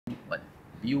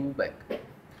فيو باك.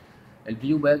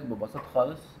 الفيو باك ببساطه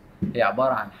خالص هي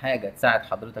عباره عن حاجه تساعد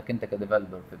حضرتك انت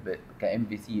كديفلوبر كام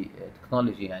بي سي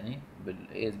تكنولوجي، يعني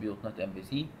بالاي اس بي دوت نت ام بي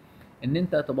سي، ان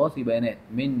انت تباصي بيانات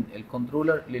من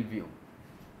الكنترولر للفيو.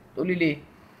 تقول لي ليه؟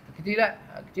 كتير، لا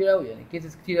كتير قوي، يعني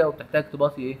كيسز كتير قوي بتحتاج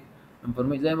تباصي ايه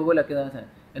انفورميشن. زي ما بقول لك كده، مثلا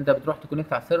انت بتروح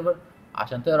تكونكت على السيرفر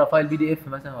عشان تقرا فايل بي دي اف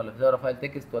مثلا، ولا تقرا فايل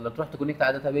تكست، ولا تروح تكونكت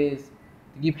على داتابيز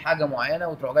تجيب حاجه معينه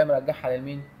وتروح جاي مرجعها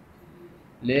للمين؟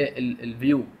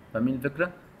 للفيو. فاهمين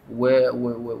الفكره؟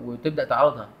 وتبدا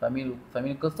تعرضها. فاهمين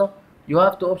القصه؟ يو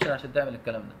هاف تو اوبشن عشان تعمل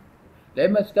الكلام ده. لا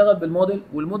اما تشتغل بالموديل،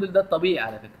 والموديل ده الطبيعي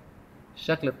على فكره،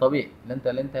 الشكل الطبيعي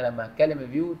اللي انت لما هتكلم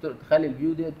الفيو تخلي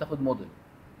الفيو دي بتاخد موديل.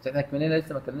 بس احنا كمان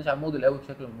لسه ما اتكلمناش عن الموديل قوي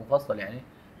بشكل مفصل يعني.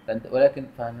 ولكن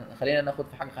خلينا ناخد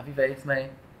في حاجه خفيفه ايه اسمها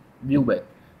ايه؟ فيو باك.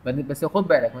 بس خد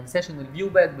بالك ما تنساش ان الفيو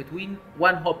باك بتوين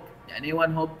وان هوب. يعني ايه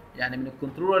وان هوب؟ يعني من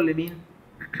الكنترولر لمين؟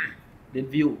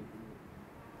 للفيو.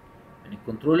 من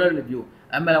الكنترولر للفيو.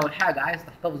 اما لو الحاجه عايز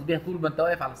تحتفظ بيها طول ما انت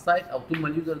واقف على السايت، او طول ما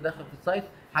اليوزر داخل في السايت،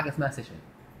 حاجه اسمها سيشن.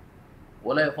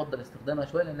 ولا يفضل استخدامها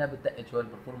شويه لانها بتقل شويه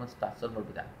البرفورمانس بتاع السيرفر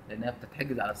بتاعك، لانها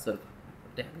بتتحجز على السيرفر.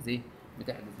 بتحجز ايه؟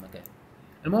 بتحجز مكان.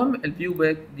 المهم الفيو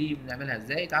باك دي بنعملها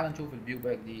ازاي؟ تعال نشوف الفيو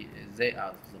باك دي ازاي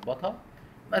اظبطها.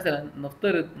 مثلا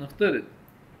نفترض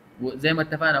وزي ما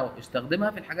اتفقنا اهو،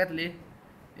 استخدمها في الحاجات الايه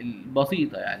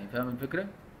البسيطه، يعني فاهم الفكره؟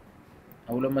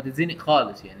 او لما تتزنق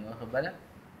خالص، يعني واخد بالك؟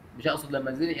 مش اقصد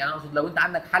لما تتزنق، يعني اقصد لو انت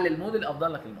عندك حل الموديل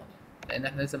افضل لك الموديل، لان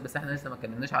احنا لسه ما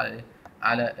اتكلمناش على ايه؟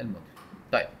 على الموديل.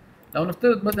 طيب لو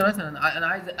نفترض مثلا انا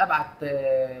عايز ابعت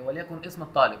وليكن اسم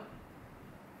الطالب،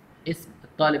 اسم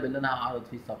الطالب اللي انا هعرض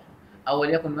فيه الصفحه، او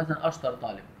وليكن مثلا اشطر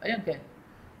طالب ايا كان.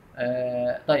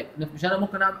 طيب مش انا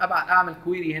ممكن اعمل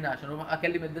كويري هنا عشان اروح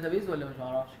اكلم الداتابيز، ولا مش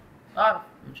معرفش؟ اعرف.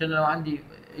 مش انا لو عندي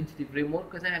انتيتي فريم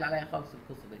ورك اسهل عليا خالص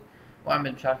القصه دي،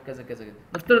 واعمل مش عارف كذا كذا كذا.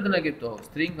 نفترض ان انا جبت اهو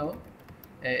سترينج اهو،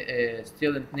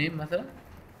 ستودنت نيم مثلا،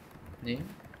 نيم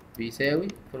بيساوي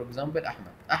فور اكزامبل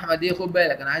احمد. احمد دي خد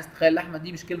بالك، انا عايز تتخيل احمد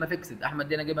دي مش كلمه فيكسد. احمد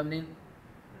دي انا اجيبها منين؟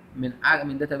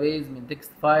 من داتابيز، من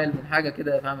تكست فايل، من حاجه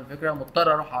كده، فاهم الفكره؟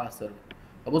 مضطر اروح على السيرفر.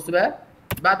 فبص بقى،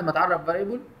 بعد ما تعرف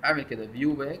فاريبل اعمل كده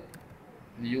فيو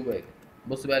باك.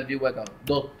 بص بقى الفيو باك اهو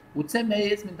دوت، وتسمي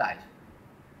اي اسم انت عايزه،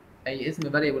 اي اسم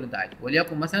فاريبل انت عايزه،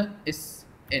 وليكن مثلا اس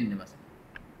ان مثلا،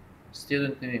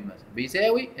 ستودنت نيم مثلا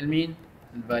بيساوي المين؟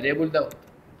 الفاريبل دوت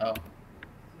اهو.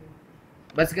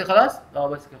 بس كده خلاص؟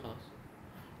 بس كده خلاص.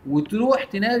 وتروح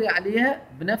تنادي عليها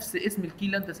بنفس اسم الكي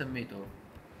اللي انت سميته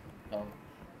اهو.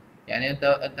 يعني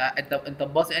انت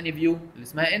باصي انهي فيو؟ اللي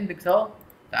اسمها اندكس اهو.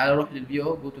 تعال روح للفيو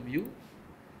اهو، جو تو فيو.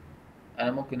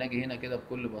 انا ممكن اجي هنا كده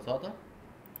بكل بساطه،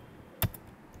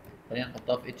 خلينا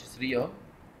نحطها في اتش 3 اهو،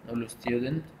 نقول له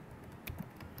ستودنت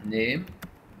نيم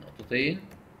نقطتين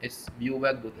اس فيو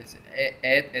باك دوت اس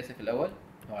اد، اسف الاول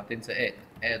اوعى تنسى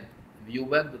اد فيو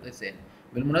باك دوت اس ان.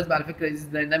 بالمناسبه على فكره از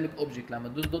دايناميك اوبجكت، لما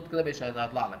تدوس دوت كده مش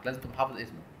هيطلع لك، لازم تبقى حافظ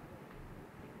اسمه.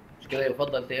 مش كده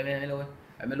يفضل تعمله ايه؟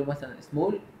 اعمله مثلا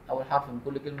سمول، اول حرف من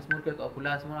كل كلمه سمول كده، او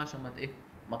كلها سمول، عشان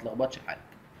ما تلخبطش حالك.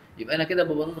 يبقى انا كده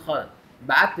ببساطه خالص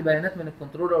بعت بيانات من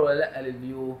الكنترولر ولا لا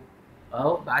للفيو؟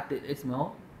 اهو بعت الاسم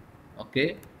اهو،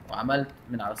 اوكي، وعملت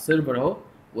من على السيرفر اهو.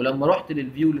 ولما رحت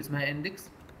للفيو اللي اسمها اندكس،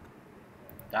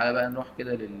 تعالى بقى نروح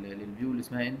كده للفيو اللي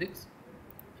اسمها اندكس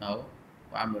اهو،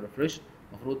 واعمل ريفرش.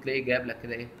 المفروض تلاقيه جاب لك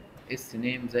كده ايه؟ اس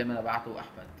نيم زي ما انا بعته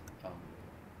احمد اهو،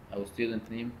 او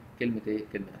ستودنت نيم كلمه ايه؟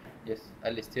 كلمه احمد. يس،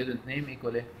 قال لي ستودنت نيم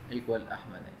ايكوال ايه؟ ايكوال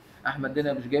احمد اهي. احمد دي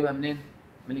انا مش جايبها منين؟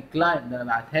 من الكلاينت ده، انا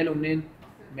بعتها له منين؟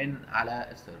 من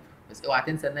على السيرفر. بس اوعى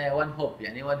تنسى ان هي وان هوب.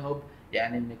 يعني ايه وان هوب؟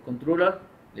 يعني من الكنترولر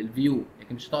للفيو،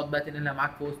 لكن مش هتقعد بقى تنقلها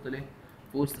معاك في وسط الايه؟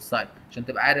 في وسط السايت. عشان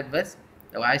تبقى عارف بس،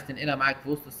 لو عايز تنقلها معاك في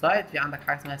وسط السايت، في عندك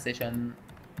حاجه اسمها سيشن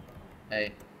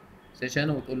اهي، سيشن،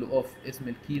 وتقول له اوف اسم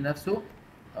الكي نفسه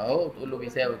اهو، وتقول له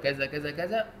بيساوي كذا كذا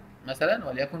كذا مثلا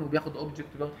وليكن، وبياخد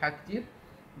اوبجكت، بياخد حاجات كتير،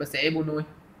 بس عيبه انه ايه؟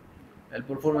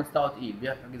 البرفورمانس بتاعه تقيل،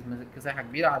 بيحجز مساحه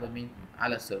كبيره على مين؟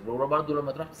 على السيرفر. وبرده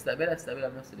لما تروح تستقبلها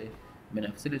بنفس الايه؟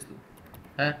 بنفس الاسلوب.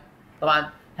 ها طبعا،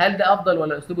 هل ده افضل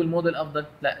ولا اسلوب الموديل افضل؟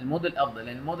 لا الموديل افضل،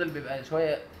 لان الموديل بيبقى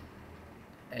شويه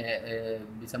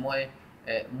بيسموها ايه؟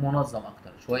 منظم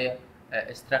اكتر شويه،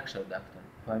 استراكشرد اكتر.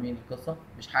 فاهمين القصه؟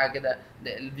 مش حاجه كده.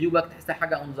 الفيو باك تحسها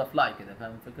حاجه اون ذا فلاي كده،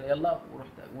 فاهم الفكره؟ يلا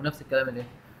ورحت. ونفس الكلام الايه؟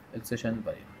 السيشن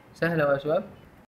باير. سهله يا شباب.